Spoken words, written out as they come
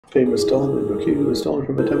famous doll named Okiku was stolen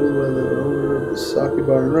from a temple by the owner of the sake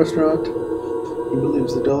bar and restaurant. He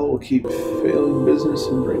believes the doll will keep failing business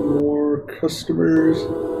and bring more customers.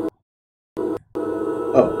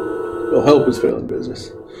 Oh, will help his failing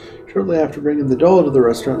business. Shortly after bringing the doll to the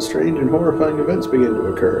restaurant, strange and horrifying events begin to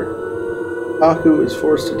occur. Haku is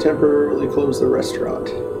forced to temporarily close the restaurant.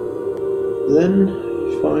 Then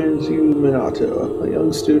finds you Minato, a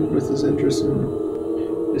young student with his interest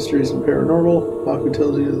in mysteries and paranormal. Haku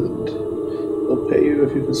tells you that he'll pay you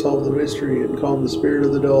if you can solve the mystery and calm the spirit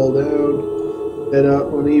of the doll down. Head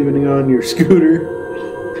out one evening on your scooter.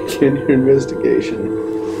 Begin your investigation.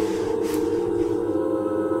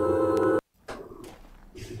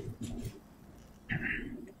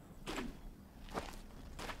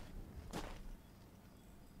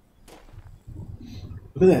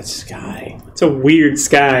 Look at that sky. It's a weird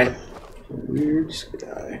sky. Weird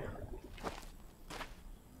sky.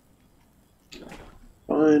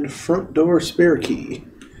 Find front door spare key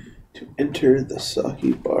to enter the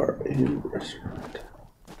sake bar and restaurant.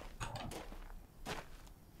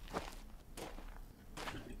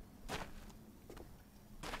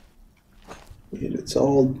 And it's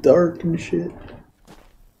all dark and shit.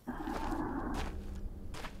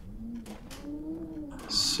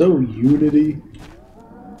 So Unity.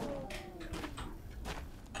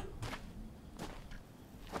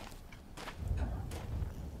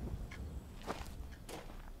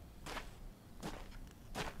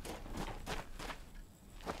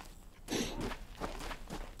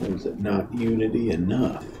 Was it not Unity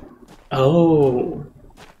enough? Oh.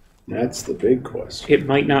 That's the big question. It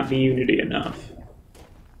might not be Unity enough.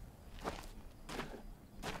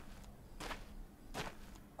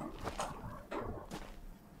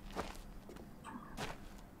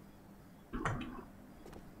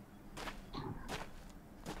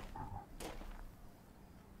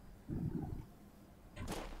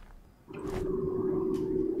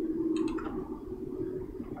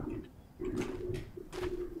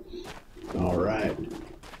 Alright.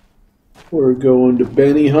 We're going to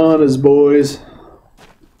Benihana's, boys.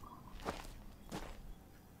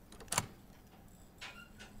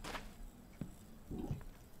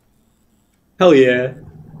 Hell yeah.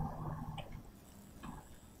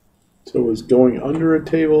 So is going under a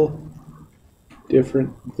table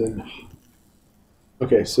different than...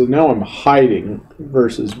 Okay, so now I'm hiding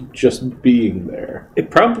versus just being there. It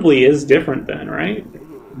probably is different then, right?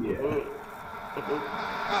 Yeah.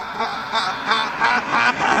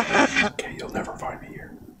 Okay, you'll never find me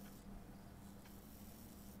here.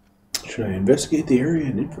 Should I investigate the area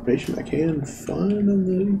and information I can find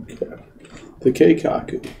on the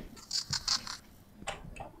Keikaku?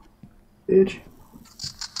 Bitch.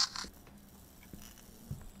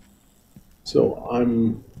 So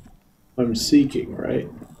I'm seeking, right?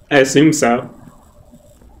 I assume so.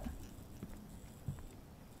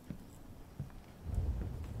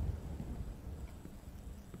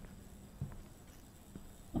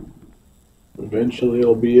 Eventually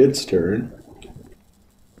it'll be its turn.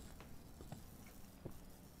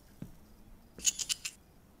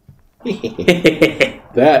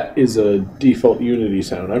 That is a default Unity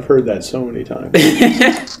sound. I've heard that so many times.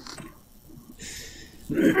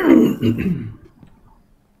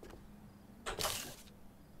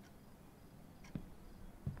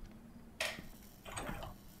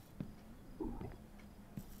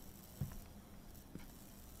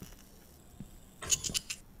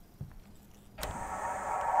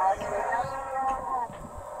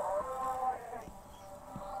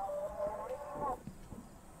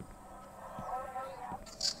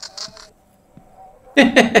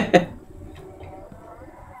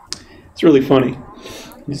 It's really funny.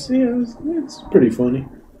 You see, it's pretty funny.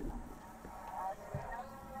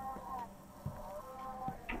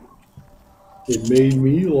 It made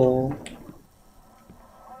me long.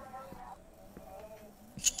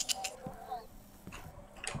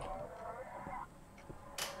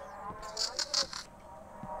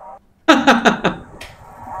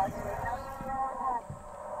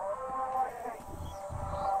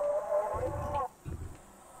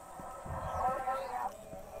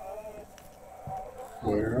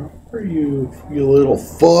 Where are you, you little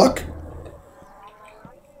fuck?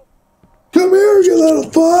 Come here, you little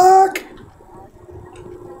fuck!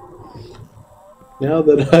 Now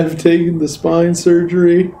that I've taken the spine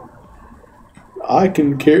surgery, I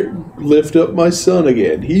can lift up my son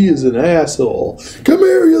again. He is an asshole. Come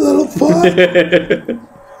here, you little fuck!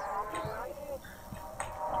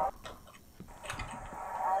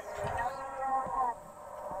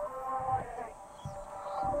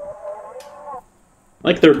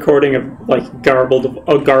 Like the recording of like a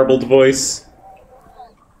garbled voice.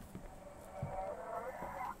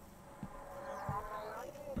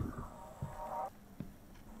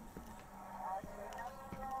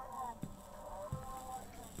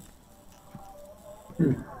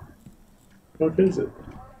 What is it?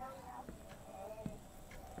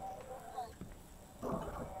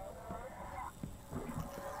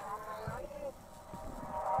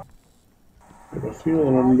 I have a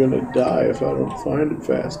feeling I'm gonna die if I don't find it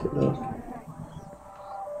fast enough.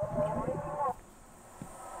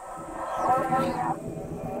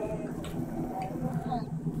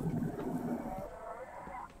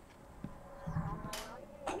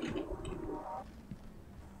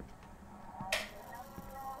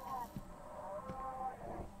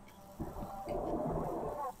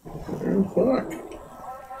 Oh, fuck.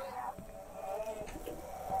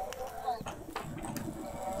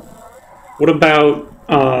 What about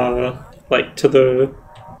like to the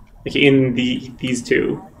like in these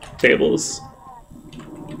two tables,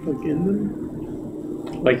 Like in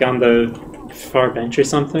them? like on the far bench or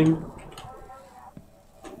something?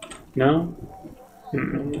 No. I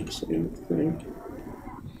don't see anything.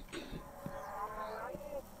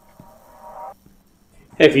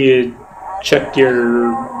 Have you checked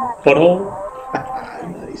your butthole?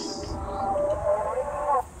 Nice.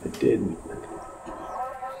 I didn't.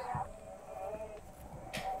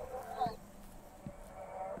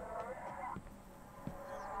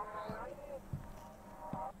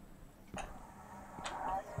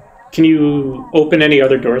 Can you open any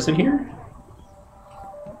other doors in here?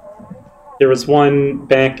 There was one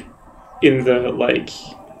back in the like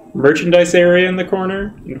merchandise area in the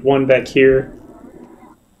corner, and one back here.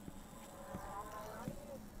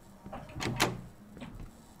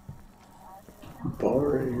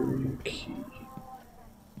 Bar area key.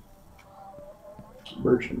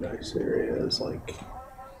 Merchandise area is like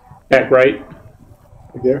Back right.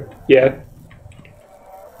 there. Yeah.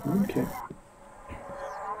 Okay.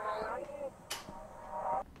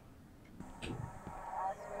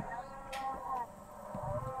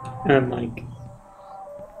 And like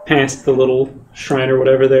past the little shrine or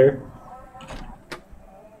whatever there.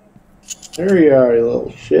 There you are, you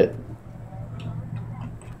little shit.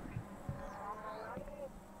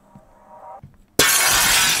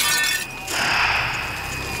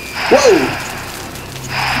 Whoa!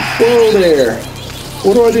 Whoa there!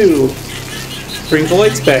 What do I do? Bring the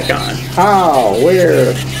lights back on. How?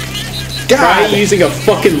 Where? Try God! using a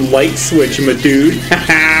fucking light switch, my dude.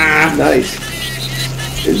 Haha. Nice.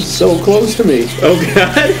 It's so close to me. Oh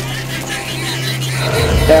god.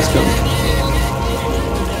 Ask him.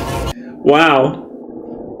 Wow.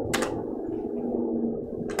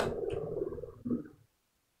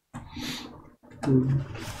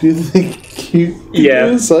 Do you think you do Yeah.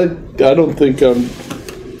 this? I don't think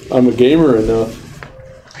I'm a gamer enough.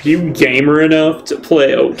 Are you gamer enough to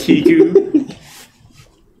play Okiku?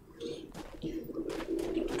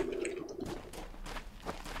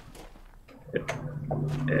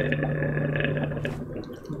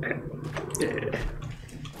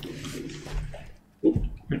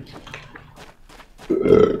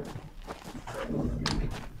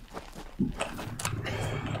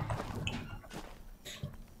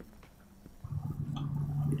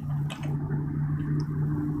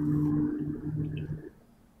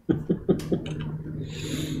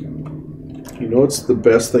 You know what's the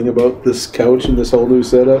best thing about this couch and this whole new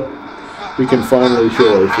setup? We can finally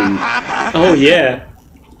show our feet. Oh yeah.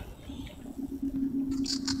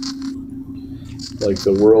 Like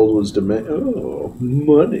the world was oh,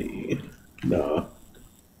 money. Nah.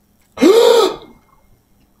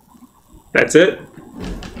 That's it.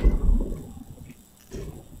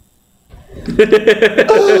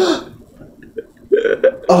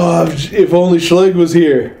 Oh, if only Schleg was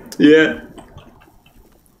here. Yeah.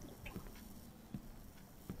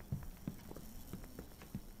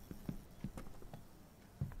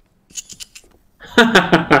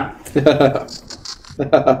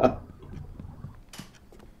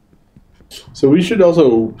 So we should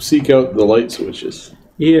also seek out the light switches,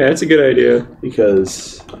 Yeah, that's a good idea.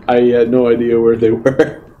 because I had no idea where they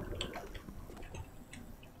were.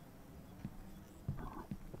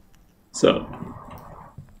 So,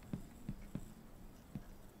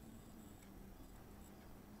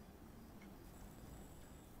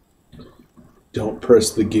 Don't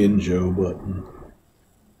press the Ginjo button.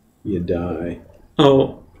 You die.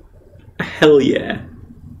 oh, hell yeah.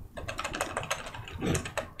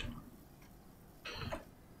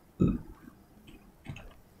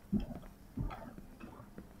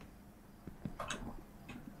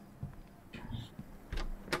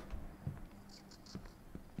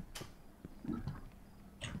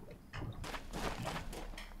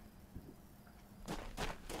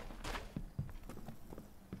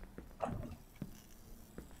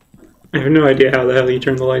 I have no idea how the hell you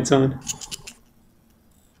turn the lights on.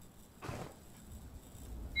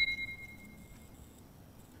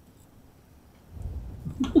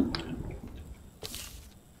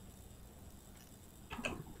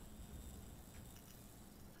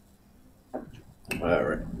 All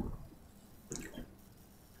right.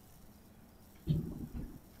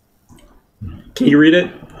 Can you read it?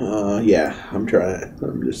 Yeah, I'm trying.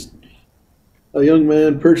 A young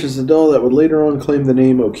man purchased a doll that would later on claim the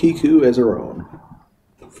name Okiku as her own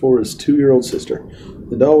for his 2-year-old sister.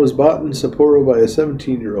 The doll was bought in Sapporo by a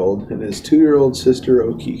 17-year-old and his 2-year-old sister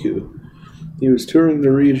Okiku. He was touring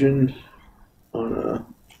the region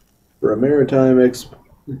for a maritime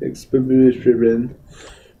expedition.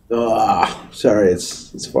 Sorry,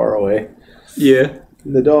 it's far away. Yeah.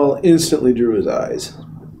 The doll instantly drew his eyes.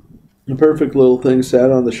 The perfect little thing sat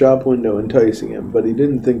on the shop window enticing him, but he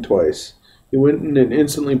didn't think twice. He went in and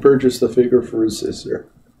instantly purchased the figure for his sister.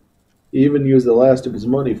 He even used the last of his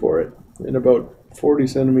money for it. And about 40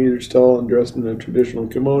 centimeters tall and dressed in a traditional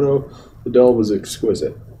kimono, the doll was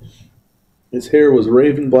exquisite. His hair was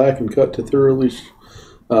raven black and cut to thoroughly,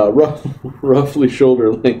 roughly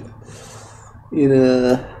shoulder length. In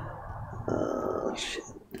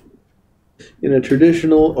a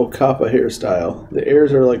traditional Okapa hairstyle, the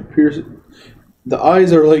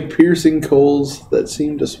eyes are like piercing coals that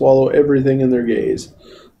seem to swallow everything in their gaze.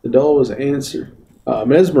 The doll was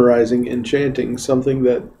mesmerizing, enchanting, something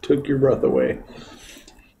that took your breath away.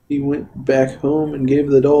 He went back home and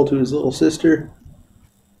gave the doll to his little sister.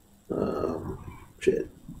 I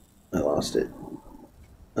lost it.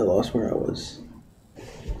 I lost where I was.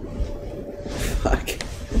 Fuck.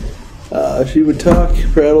 She would talk,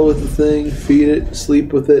 prattle with the thing, feed it,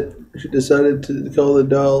 sleep with it. She decided to call the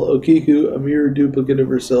doll Okiku, a mirror duplicate of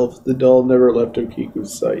herself. The doll never left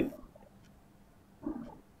Okiku's sight.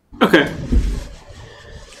 Okay.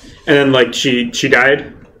 And then, like, she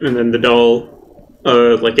died, and then the doll,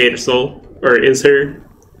 like, ate her soul, or is her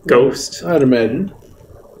ghost, I'd imagine.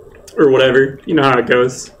 or whatever. You know how it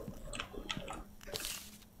goes.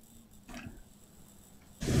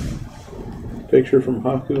 Picture from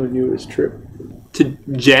Haku and Yua's trip To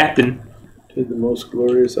Japan. to the most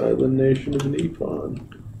glorious island nation of Nippon.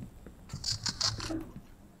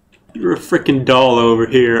 You're a freaking doll over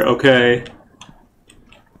here, okay?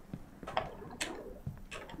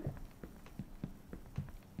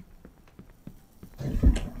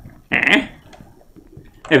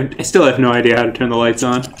 I still have no idea how to turn the lights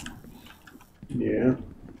on. Yeah.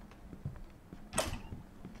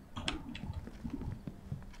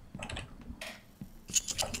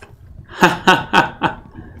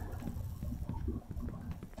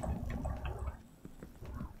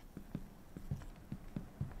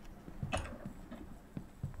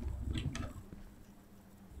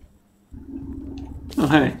 Oh,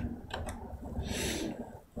 hey.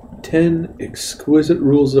 10 exquisite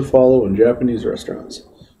rules to follow in Japanese restaurants.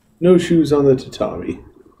 No shoes on the tatami.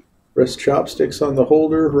 Rest chopsticks on the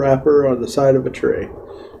holder, wrapper on the side of a tray.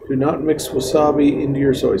 Do not mix wasabi into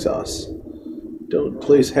your soy sauce. Don't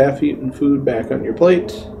place half-eaten food back on your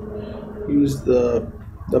plate. Use the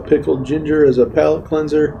pickled ginger as a palate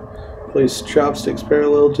cleanser. Place chopsticks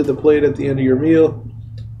parallel to the plate at the end of your meal.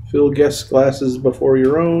 Fill guests' glasses before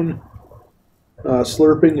your own.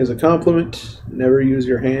 Slurping is a compliment. Never use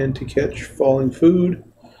your hand to catch falling food.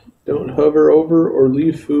 Don't hover over or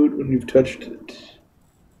leave food when you've touched it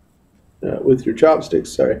with your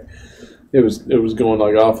chopsticks. Sorry, it was going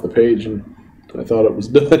like off the page, and I thought it was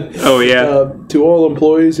done. Oh yeah. To all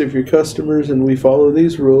employees, if you're customers and we follow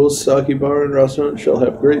these rules, sake bar and restaurant shall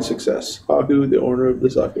have great success. Haku, the owner of the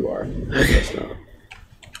sake bar.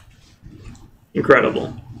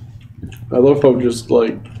 Incredible. I love how just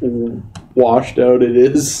like washed out it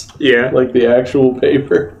is. Yeah. Like the actual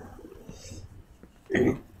paper.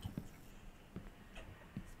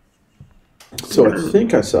 So I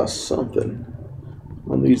think I saw something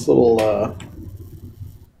on these little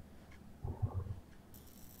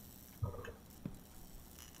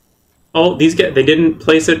Oh, these guys, they didn't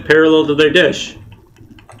place it parallel to their dish.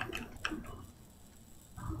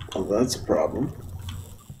 oh, that's a problem.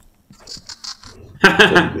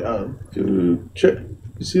 Check.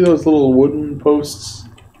 You see those little wooden posts?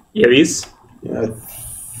 Yeah, these? Yeah, I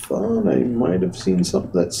thought I might have seen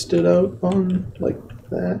something that stood out on like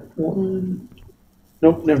that one.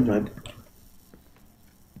 Nope, never mind.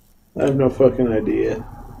 I have no fucking idea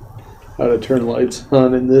how to turn lights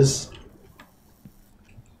on in this.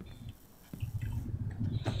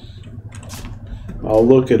 I'll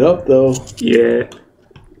look it up though. Yeah.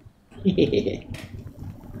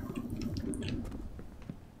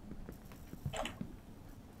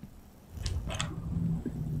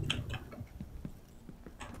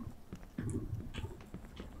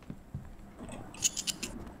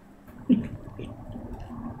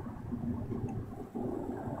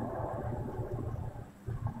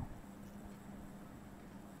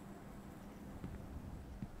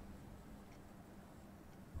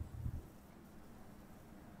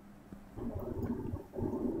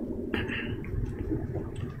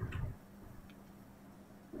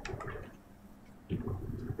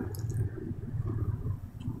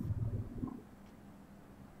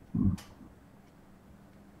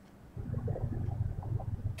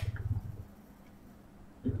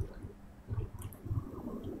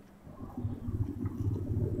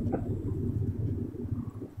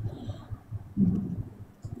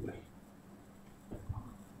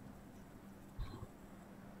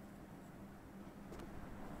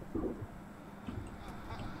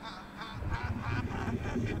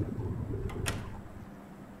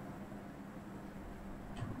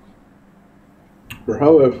 For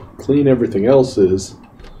how clean everything else is,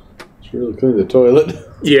 it's really clean the toilet.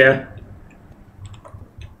 Yeah.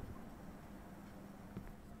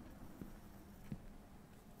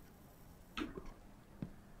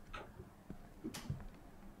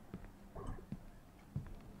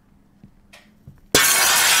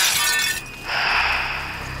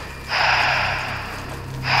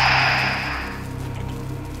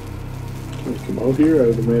 Can it come out here? I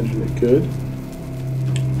would imagine it could.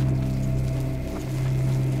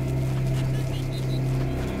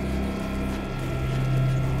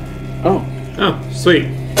 Oh. Oh, sweet.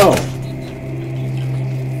 Oh.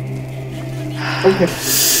 Okay.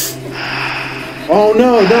 Oh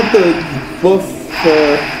no, not the buff,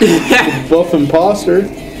 the buff imposter.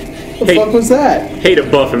 What the fuck was that? Hate a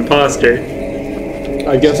buff imposter.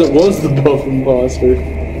 I guess it was the buff imposter.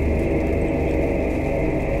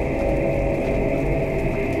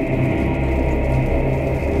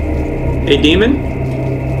 A demon?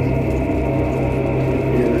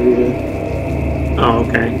 Area. Oh,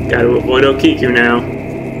 okay. Gotta avoid Okiku now.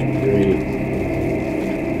 Great.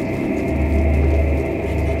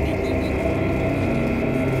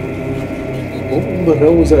 What the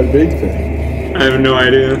hell was that big thing? I have no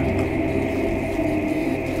idea.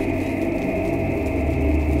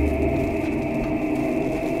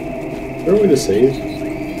 Is there a way to save?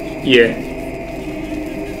 Yeah.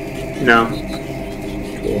 No.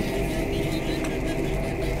 Cool.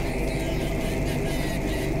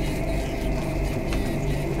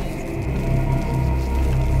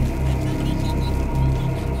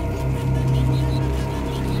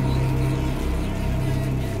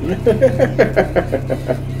 I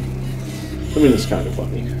mean, it's kind of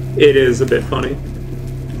funny. It is a bit funny.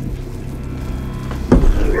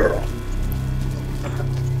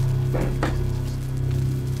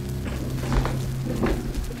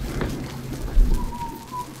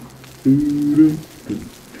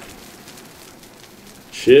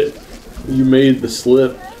 Shit. You made the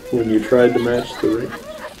slip when you tried to match the ring.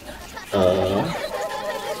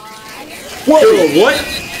 What? Oh, what?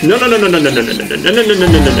 No, no, no, no, no, no, no, no, no, no, no, no, no,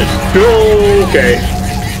 no, no, no. Okay.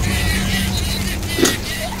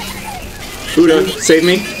 Buddha, save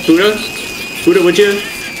me. Buddha? Buddha, would you?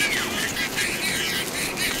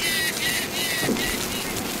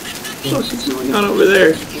 What is going on over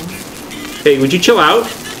there? Hey, would you chill out?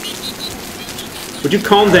 Would you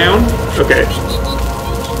calm down? Okay.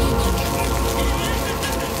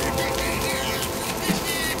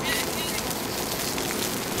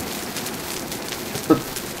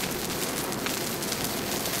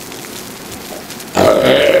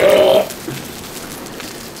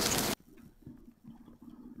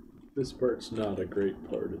 This part's not a great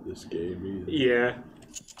part of this game either. Yeah.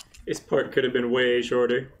 This part could have been way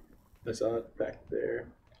shorter. I saw it back there.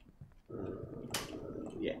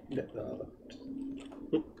 Yeah. Yeah.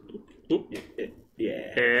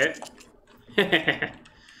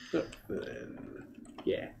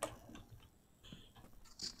 Yeah.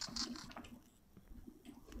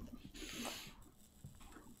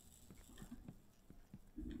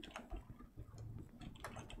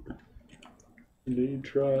 And he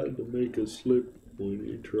tried to make a slip when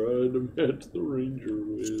he tried to match the ranger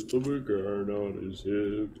with a big iron on his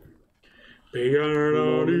hip. Big iron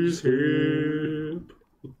on his hip.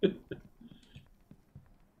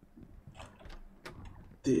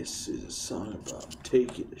 This is a song about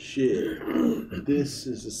taking a shit. This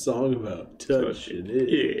is a song about touching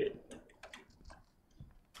it.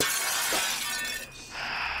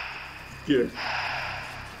 Yeah.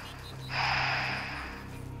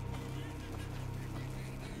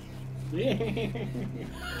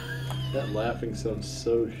 That laughing sounds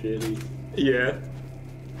so shitty. Yeah.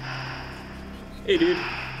 Hey, dude.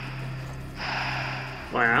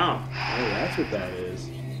 Wow. Oh, that's what that is.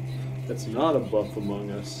 That's not a buff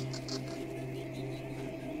among us.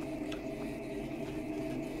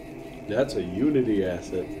 That's a Unity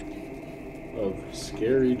asset of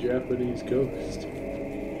scary Japanese ghost.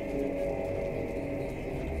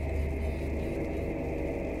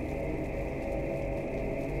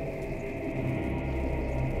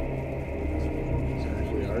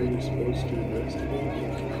 Exactly, are you supposed to investigate?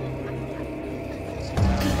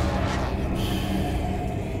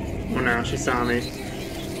 Oh no, she saw me.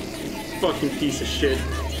 Fucking piece of shit.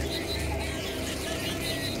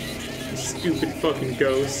 You stupid fucking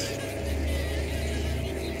ghost.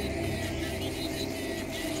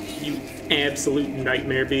 You absolute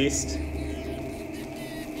nightmare beast.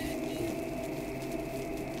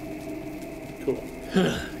 Cool.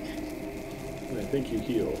 I think you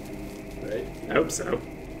heal, right? I hope so.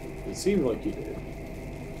 It seemed like you did.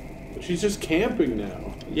 But she's just camping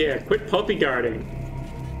now. Yeah, quit puppy guarding.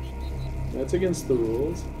 That's against the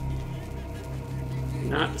rules.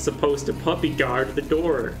 Not supposed to puppy guard the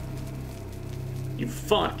door. You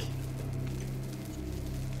fuck.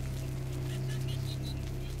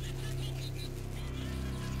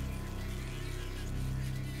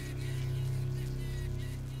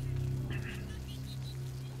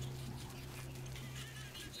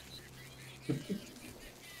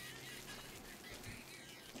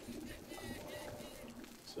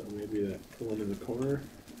 So maybe that one in the corner.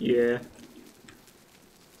 Yeah.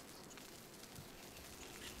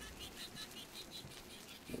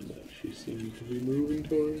 And that she seemed to be moving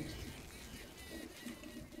towards.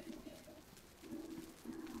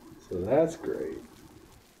 So that's great.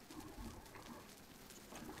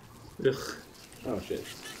 Ugh. Oh shit.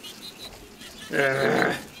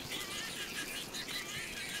 Ah.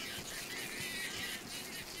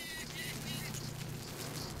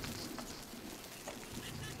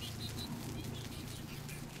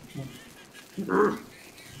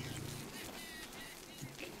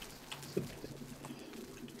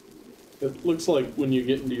 It looks like when you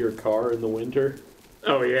get into your car in the winter.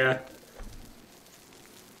 Oh yeah.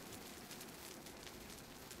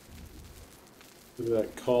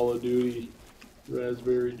 That Call of Duty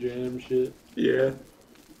Raspberry Jam shit. Yeah.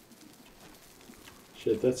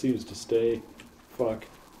 Shit, that seems to stay. Fuck.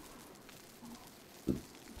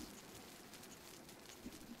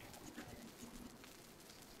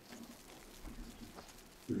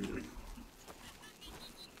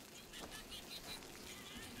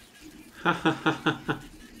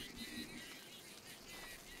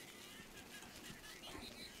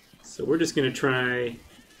 So we're just gonna try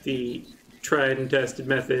the tried and tested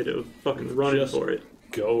method of fucking running Just for it.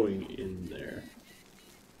 Going in there.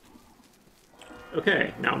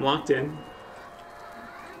 Okay, now I'm locked in.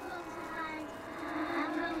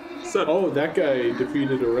 So, Oh, that guy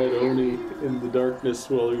defeated a red Oni in the darkness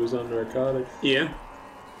while he was on narcotics. yeah.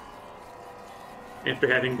 After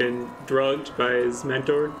having been drugged by his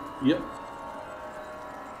mentor. Yep.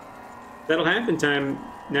 That'll happen time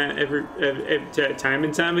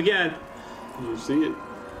and time again. You see it.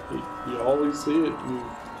 You always see it. You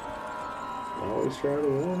always try to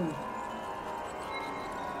warn him.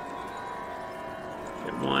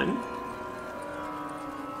 At 1,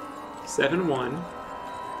 7, 1,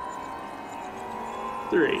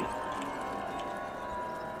 3,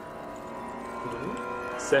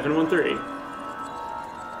 7, 1, 3.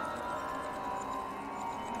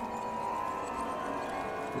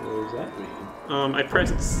 What does that mean?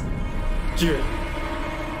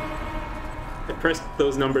 I pressed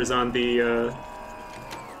those numbers on the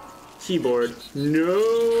keyboard. No!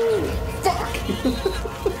 Fuck!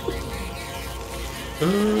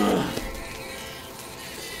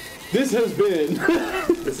 This has been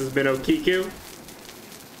This has been Okiku.